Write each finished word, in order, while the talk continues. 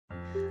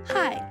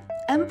Hi,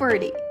 I'm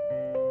Birdy,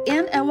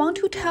 and I want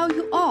to tell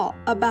you all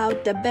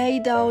about the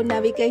BeiDou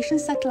Navigation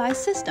Satellite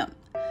System,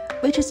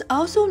 which is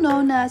also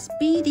known as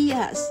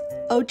BDS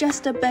or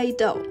just the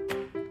BeiDou.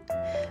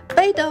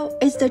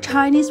 BeiDou is the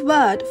Chinese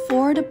word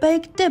for the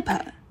Big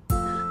Dipper,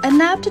 an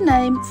apt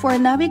name for a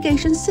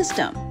navigation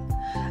system,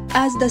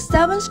 as the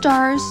 7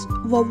 stars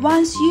were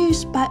once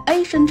used by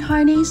ancient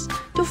Chinese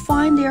to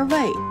find their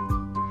way.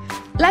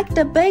 Like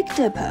the Big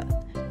Dipper,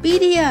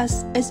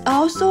 BDS is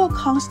also a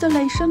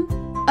constellation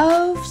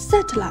of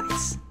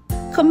satellites.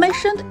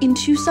 Commissioned in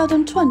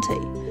 2020,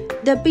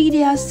 the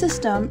BDS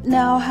system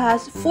now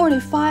has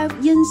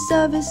 45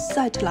 in-service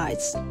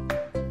satellites.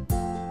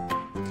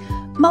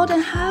 More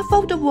than half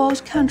of the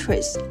world's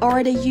countries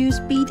already use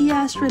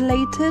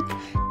BDS-related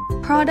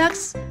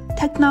products,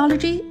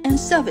 technology, and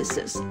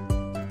services.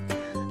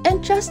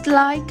 And just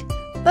like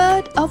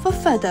birds of a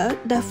feather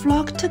that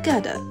flock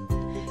together,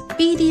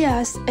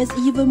 BDS is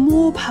even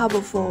more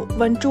powerful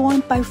when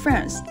joined by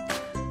friends,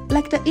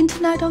 like the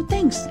Internet of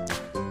Things,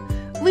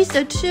 with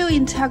the two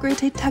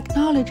integrated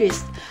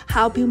technologies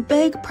helping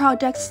big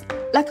projects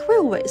like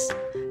railways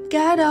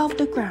get off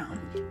the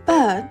ground.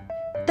 But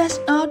that's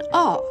not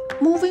all.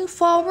 Moving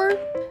forward,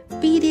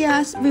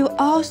 BDS will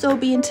also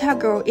be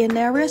integral in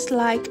areas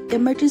like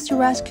emergency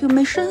rescue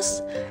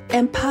missions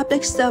and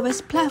public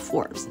service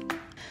platforms.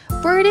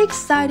 Very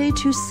excited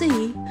to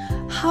see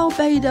how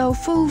BeiDou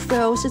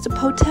fulfills its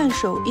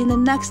potential in the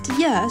next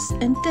years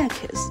and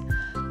decades.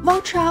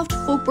 Watch out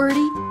for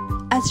Birdy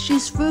as she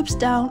swoops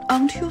down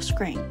onto your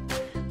screen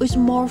with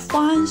more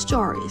fun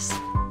stories.